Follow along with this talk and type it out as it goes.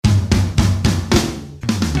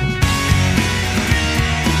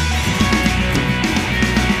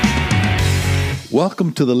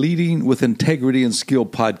Welcome to the Leading with Integrity and Skill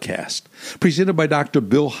podcast, presented by Dr.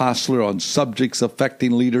 Bill Hostler on subjects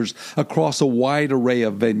affecting leaders across a wide array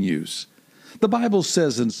of venues. The Bible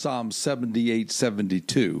says in Psalm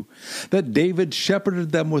 78:72 that David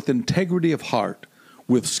shepherded them with integrity of heart.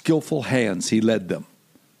 With skillful hands he led them.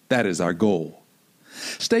 That is our goal.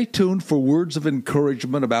 Stay tuned for words of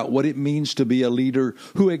encouragement about what it means to be a leader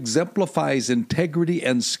who exemplifies integrity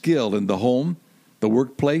and skill in the home, the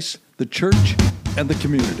workplace, the church, and the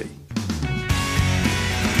community.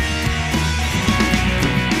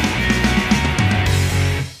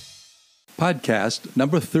 Podcast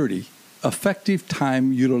number 30, Effective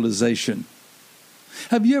Time Utilization.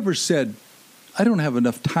 Have you ever said, I don't have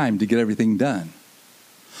enough time to get everything done?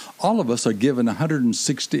 All of us are given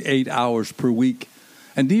 168 hours per week,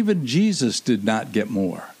 and even Jesus did not get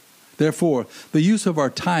more. Therefore, the use of our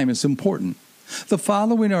time is important. The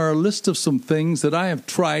following are a list of some things that I have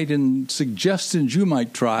tried and suggestions you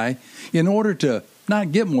might try in order to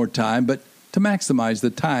not get more time, but to maximize the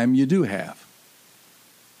time you do have.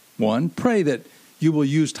 1. Pray that you will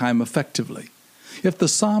use time effectively. If the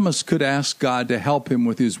psalmist could ask God to help him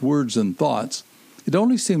with his words and thoughts, it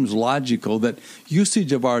only seems logical that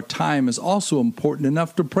usage of our time is also important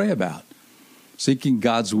enough to pray about. Seeking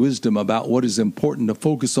God's wisdom about what is important to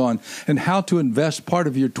focus on and how to invest part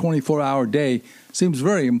of your 24-hour day seems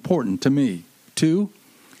very important to me. 2.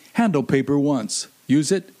 Handle paper once.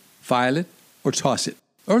 Use it, file it, or toss it.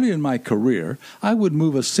 Early in my career, I would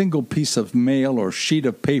move a single piece of mail or sheet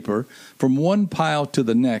of paper from one pile to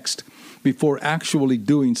the next before actually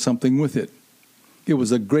doing something with it. It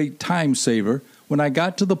was a great time saver when I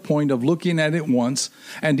got to the point of looking at it once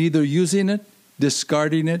and either using it,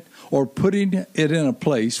 discarding it, or putting it in a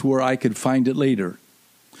place where I could find it later.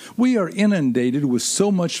 We are inundated with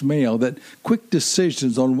so much mail that quick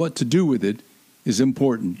decisions on what to do with it is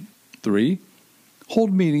important. 3.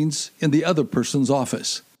 Hold meetings in the other person's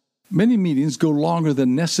office. Many meetings go longer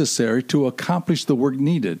than necessary to accomplish the work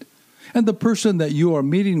needed, and the person that you are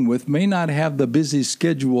meeting with may not have the busy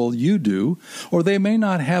schedule you do, or they may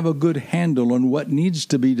not have a good handle on what needs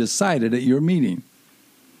to be decided at your meeting.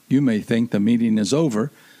 You may think the meeting is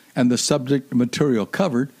over and the subject material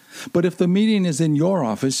covered, but if the meeting is in your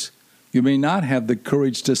office, you may not have the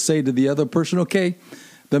courage to say to the other person, okay,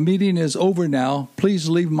 the meeting is over now, please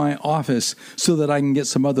leave my office so that I can get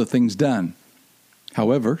some other things done.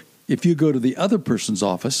 However, if you go to the other person's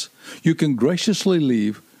office, you can graciously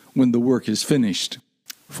leave when the work is finished.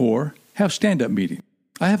 4. Have stand-up meeting.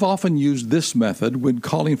 I have often used this method when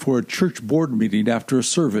calling for a church board meeting after a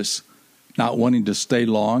service. Not wanting to stay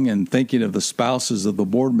long and thinking of the spouses of the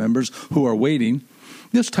board members who are waiting,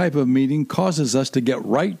 this type of meeting causes us to get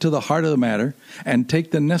right to the heart of the matter and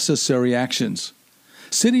take the necessary actions.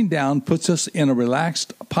 Sitting down puts us in a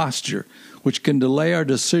relaxed posture, which can delay our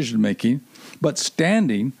decision-making, but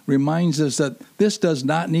standing reminds us that this does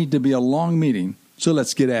not need to be a long meeting, so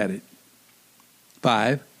let's get at it.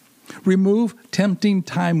 5. Remove tempting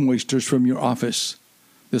time wasters from your office.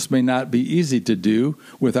 This may not be easy to do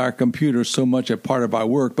with our computer so much a part of our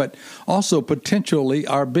work, but also potentially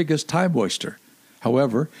our biggest time waster.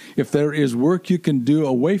 However, if there is work you can do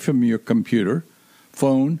away from your computer,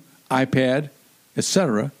 phone, iPad,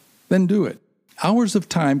 etc., then do it. Hours of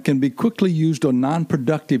time can be quickly used on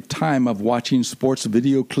non-productive time of watching sports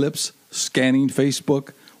video clips, scanning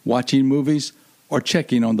Facebook, watching movies, or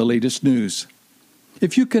checking on the latest news.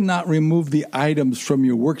 If you cannot remove the items from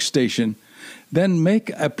your workstation, then make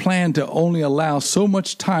a plan to only allow so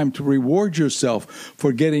much time to reward yourself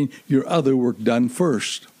for getting your other work done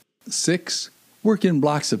first. 6. Work in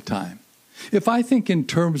blocks of time. If I think in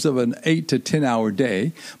terms of an 8 to 10 hour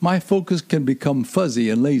day, my focus can become fuzzy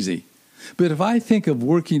and lazy. But if I think of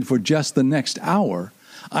working for just the next hour,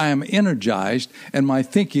 I am energized and my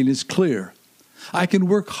thinking is clear. I can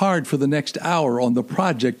work hard for the next hour on the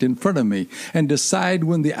project in front of me and decide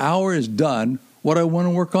when the hour is done what I want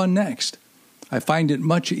to work on next. I find it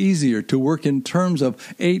much easier to work in terms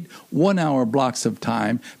of 8 one-hour blocks of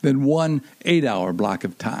time than 1 8-hour block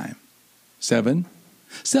of time. 7.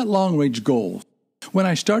 Set long-range goals. When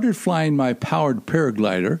I started flying my powered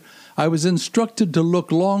paraglider, I was instructed to look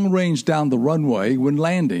long-range down the runway when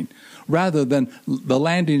landing, rather than the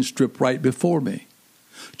landing strip right before me.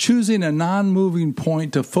 Choosing a non-moving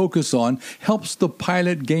point to focus on helps the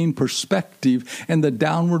pilot gain perspective and the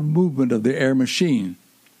downward movement of the air machine.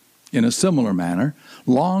 In a similar manner,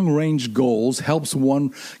 long-range goals helps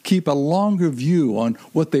one keep a longer view on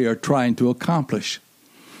what they are trying to accomplish.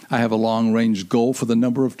 I have a long-range goal for the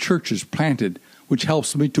number of churches planted, which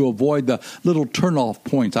helps me to avoid the little turn-off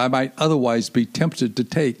points I might otherwise be tempted to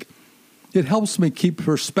take. It helps me keep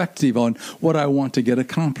perspective on what I want to get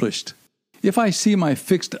accomplished. If I see my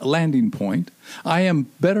fixed landing point, I am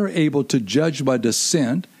better able to judge my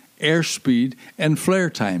descent, airspeed, and flare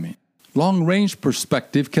timing. Long-range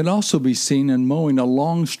perspective can also be seen in mowing a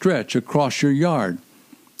long stretch across your yard.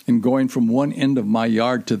 In going from one end of my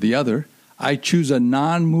yard to the other, I choose a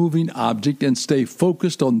non-moving object and stay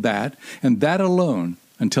focused on that and that alone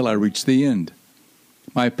until I reach the end.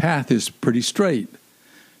 My path is pretty straight.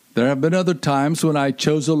 There have been other times when I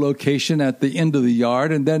chose a location at the end of the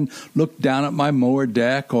yard and then looked down at my mower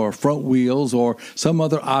deck or front wheels or some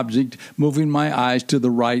other object, moving my eyes to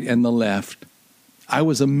the right and the left. I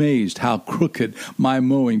was amazed how crooked my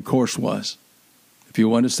mowing course was. If you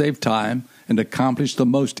want to save time and accomplish the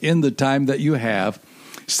most in the time that you have,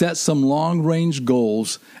 set some long-range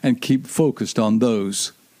goals and keep focused on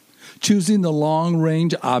those. Choosing the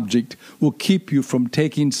long-range object will keep you from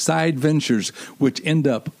taking side ventures which end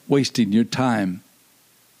up wasting your time.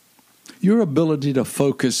 Your ability to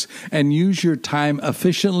focus and use your time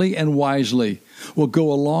efficiently and wisely will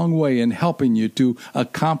go a long way in helping you to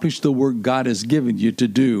accomplish the work God has given you to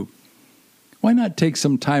do. Why not take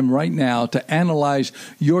some time right now to analyze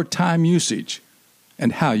your time usage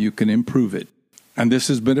and how you can improve it? And this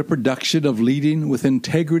has been a production of Leading with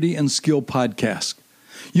Integrity and Skill podcast.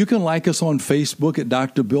 You can like us on Facebook at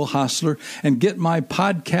Dr. Bill Hostler and get my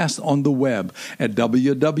podcast on the web at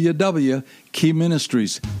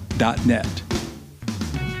www.keyministries.net.